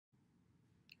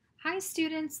Hi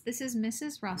students, this is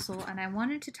Mrs. Russell and I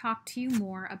wanted to talk to you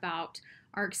more about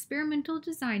our experimental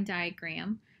design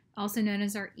diagram, also known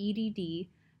as our EDD,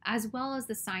 as well as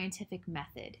the scientific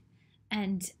method.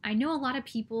 And I know a lot of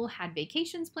people had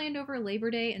vacations planned over Labor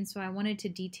Day, and so I wanted to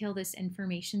detail this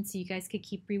information so you guys could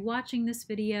keep rewatching this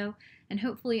video and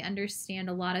hopefully understand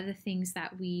a lot of the things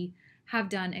that we have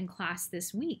done in class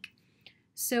this week.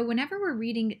 So whenever we're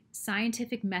reading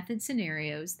scientific method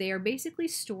scenarios, they are basically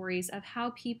stories of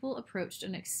how people approached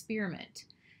an experiment.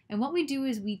 And what we do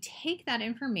is we take that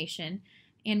information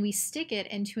and we stick it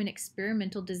into an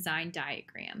experimental design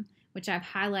diagram, which I've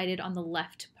highlighted on the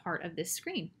left part of this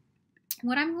screen.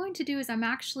 What I'm going to do is I'm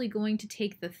actually going to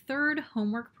take the third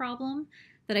homework problem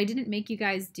that I didn't make you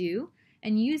guys do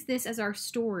and use this as our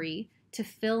story to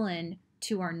fill in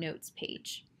to our notes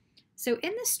page. So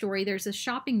in this story, there's a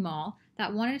shopping mall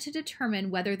that wanted to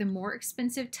determine whether the more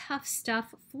expensive Tough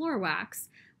Stuff floor wax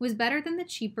was better than the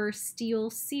cheaper Steel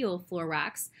Seal floor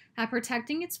wax at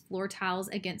protecting its floor tiles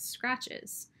against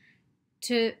scratches.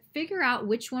 To figure out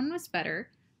which one was better,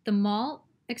 the mall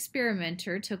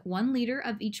experimenter took 1 liter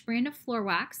of each brand of floor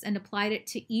wax and applied it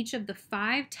to each of the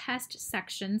 5 test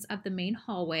sections of the main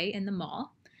hallway in the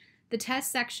mall. The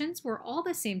test sections were all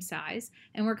the same size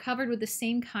and were covered with the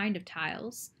same kind of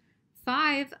tiles.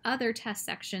 5 other test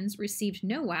sections received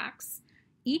no wax.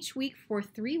 Each week for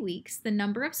 3 weeks, the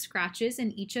number of scratches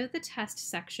in each of the test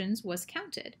sections was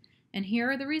counted. And here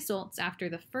are the results after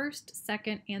the first,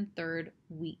 second, and third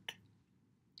week.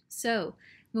 So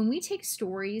when we take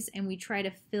stories and we try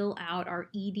to fill out our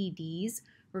EDDs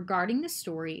regarding the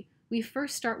story, we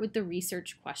first start with the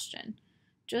research question.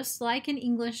 Just like in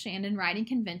English and in writing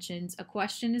conventions, a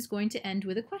question is going to end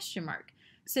with a question mark.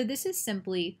 So this is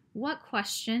simply, what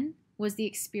question was the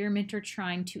experimenter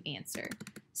trying to answer?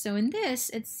 So in this,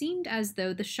 it seemed as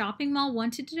though the shopping mall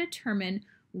wanted to determine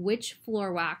which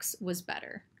floor wax was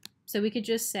better. So we could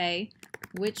just say,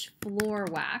 which floor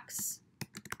wax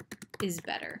is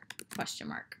better? Question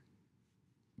mark.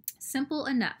 Simple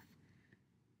enough.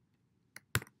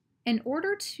 In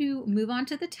order to move on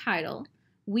to the title,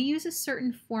 we use a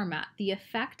certain format, the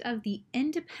effect of the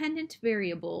independent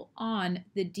variable on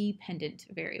the dependent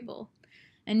variable.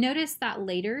 And notice that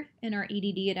later in our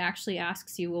EDD, it actually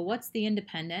asks you, well, what's the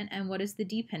independent and what is the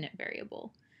dependent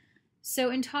variable? So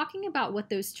in talking about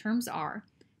what those terms are,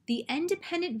 the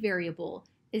independent variable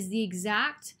is the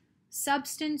exact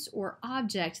substance or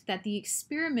object that the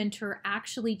experimenter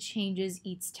actually changes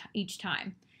each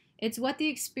time. It's what the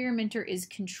experimenter is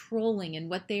controlling and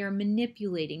what they are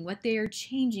manipulating, what they are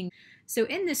changing. So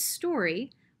in this story,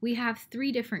 we have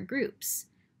 3 different groups.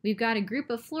 We've got a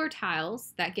group of floor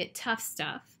tiles that get Tough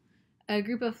Stuff, a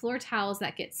group of floor tiles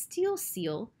that get Steel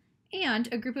Seal, and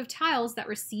a group of tiles that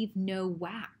receive no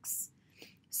wax.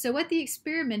 So what the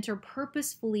experimenter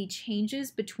purposefully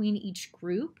changes between each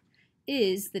group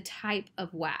is the type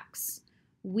of wax.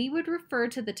 We would refer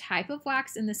to the type of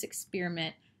wax in this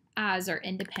experiment as our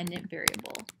independent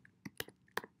variable.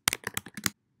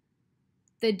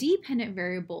 The dependent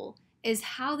variable is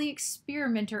how the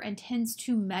experimenter intends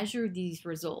to measure these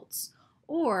results,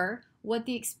 or what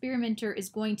the experimenter is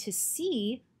going to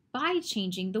see by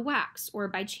changing the wax or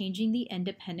by changing the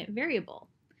independent variable.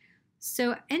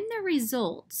 So in the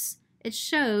results, it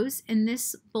shows in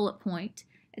this bullet point,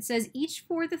 it says each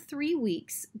for the 3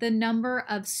 weeks, the number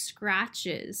of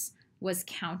scratches was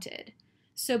counted.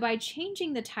 So by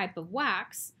changing the type of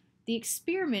wax, the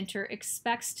experimenter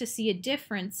expects to see a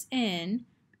difference in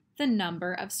the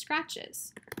number of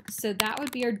scratches. So that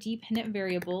would be our dependent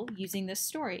variable using this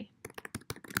story.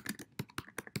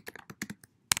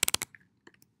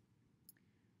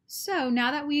 So now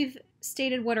that we've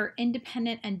stated what our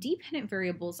independent and dependent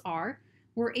variables are,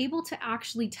 we're able to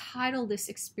actually title this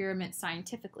experiment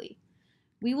scientifically.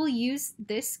 We will use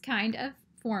this kind of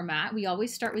format. We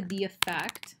always start with the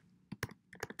effect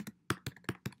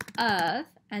of,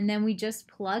 and then we just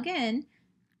plug in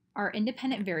our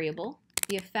independent variable,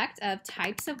 the effect of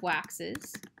types of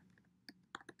waxes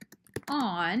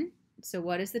on, so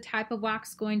what is the type of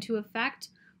wax going to affect?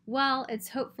 Well, it's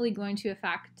hopefully going to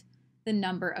affect the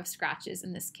number of scratches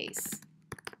in this case,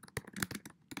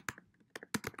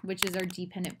 which is our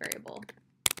dependent variable.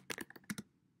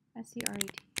 SCRAT.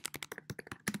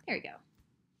 There you go.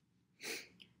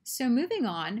 So moving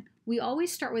on, we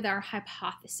always start with our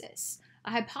hypothesis. A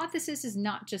hypothesis is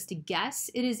not just a guess,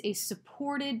 it is a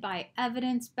supported by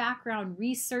evidence, background,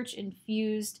 research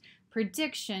infused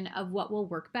prediction of what will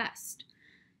work best.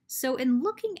 So in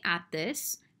looking at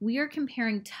this, we are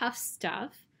comparing Tough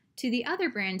Stuff to the other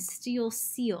brand Steel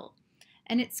Seal.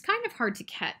 And it's kind of hard to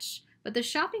catch, but the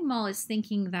shopping mall is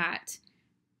thinking that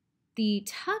the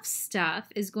tough stuff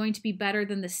is going to be better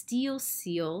than the steel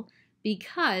seal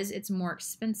because it's more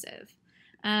expensive.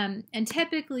 And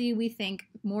typically we think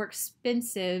more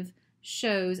expensive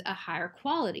shows a higher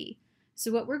quality.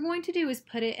 So what we're going to do is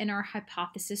put it in our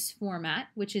hypothesis format,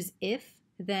 which is if,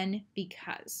 then,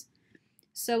 because.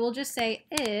 So we'll just say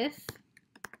if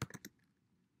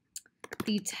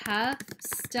the Tough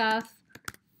Stuff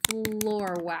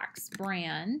floor wax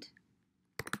brand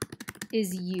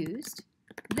is used,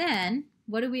 then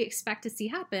what do we expect to see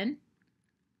happen?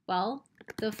 Well,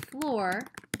 the floor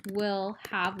will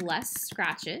have less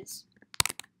scratches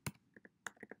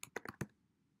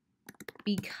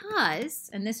because,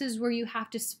 and this is where you have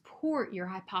to support your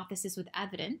hypothesis with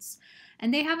evidence,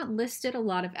 and they haven't listed a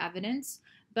lot of evidence,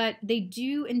 but they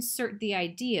do insert the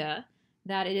idea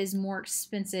that it is more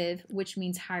expensive, which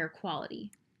means higher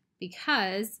quality.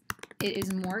 Because it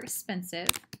is more expensive,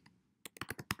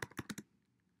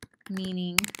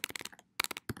 meaning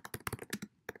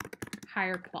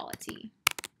higher quality.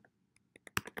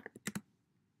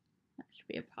 That should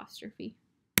be apostrophe.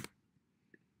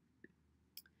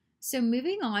 So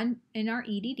moving on in our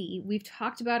EDD, we've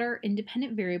talked about our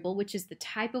independent variable, which is the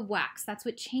type of wax. That's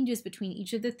what changes between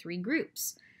each of the three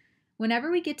groups.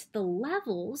 Whenever we get to the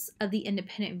levels of the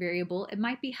independent variable, it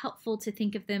might be helpful to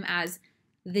think of them as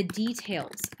the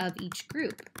details of each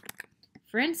group.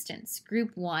 For instance,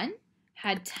 group 1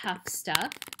 had tough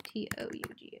stuff,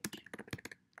 T-O-U-G-H.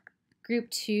 Group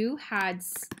 2 had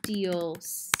steel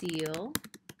seal.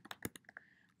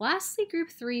 Lastly, group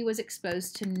 3 was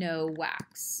exposed to no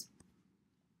wax.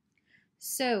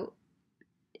 So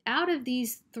out of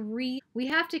these three, we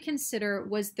have to consider,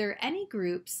 was there any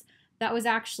groups that was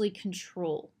actually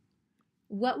control?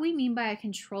 What we mean by a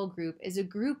control group is a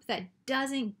group that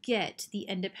doesn't get the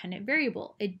independent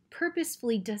variable. It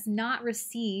purposefully does not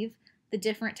receive the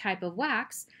different type of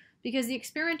wax because the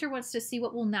experimenter wants to see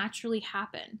what will naturally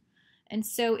happen. And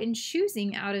so in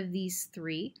choosing out of these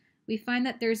three, we find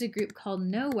that there's a group called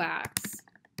no wax,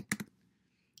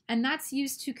 and that's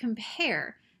used to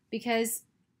compare, because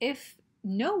if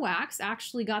no wax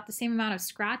actually got the same amount of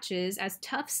scratches as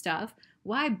tough stuff,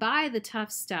 why buy the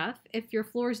tough stuff if your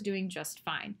floor is doing just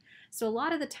fine? So a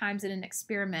lot of the times in an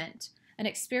experiment, an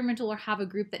experimenter will have a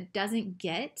group that doesn't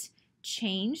get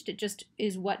changed. It just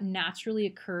is what naturally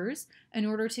occurs in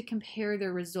order to compare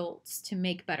their results to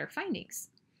make better findings.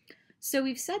 So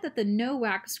we've said that the no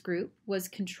wax group was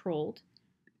controlled.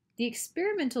 The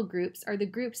experimental groups are the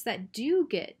groups that do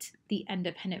get the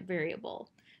independent variable.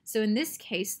 So in this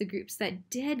case, the groups that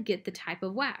did get the type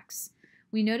of wax.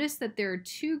 We noticed that there are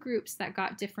two groups that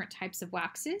got different types of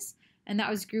waxes, and that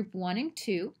was group 1 and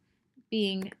 2,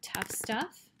 being tough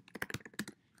stuff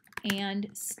and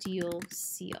steel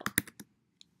seal.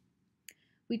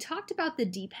 We talked about the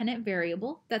dependent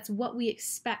variable. That's what we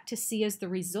expect to see as the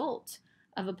result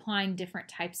of applying different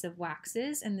types of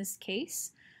waxes in this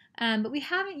case. But we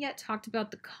haven't yet talked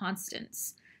about the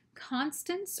constants.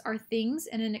 Constants are things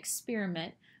in an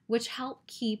experiment which help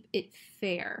keep it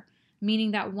fair,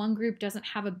 meaning that one group doesn't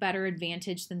have a better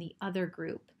advantage than the other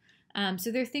group.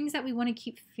 So they're things that we want to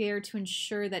keep fair to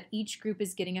ensure that each group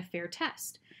is getting a fair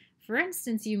test. For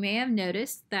instance, you may have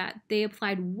noticed that they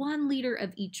applied 1 liter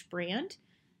of each brand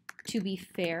to be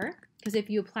fair, because if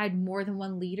you applied more than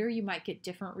 1 liter, you might get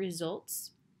different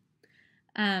results.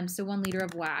 So 1 liter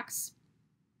of wax.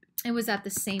 It was at the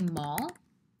same mall.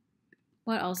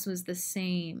 What else was the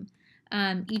same?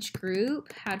 Each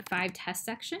group had 5 test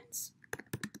sections.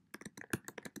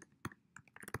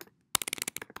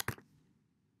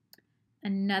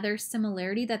 Another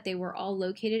similarity, that they were all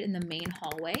located in the main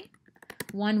hallway.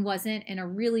 One wasn't in a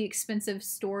really expensive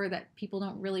store that people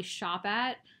don't really shop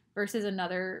at versus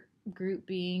another group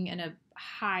being in a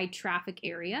high traffic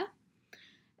area.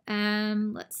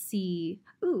 Let's see.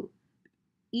 Ooh,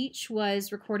 each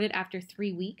was recorded after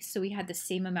 3 weeks, so we had the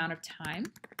same amount of time.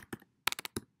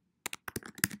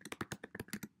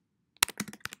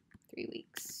 3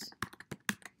 weeks.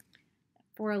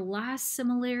 For a last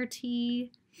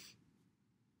similarity,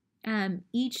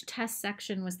 each test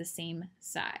section was the same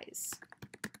size.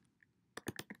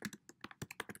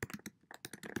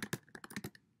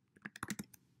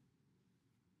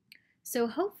 So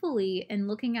hopefully in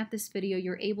looking at this video,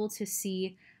 you're able to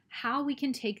see how we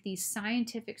can take these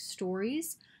scientific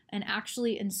stories and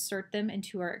actually insert them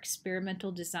into our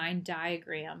experimental design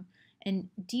diagram and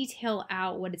detail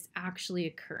out what is actually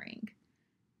occurring.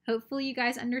 Hopefully you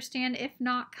guys understand. If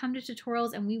not, come to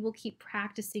tutorials and we will keep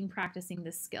practicing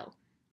this skill.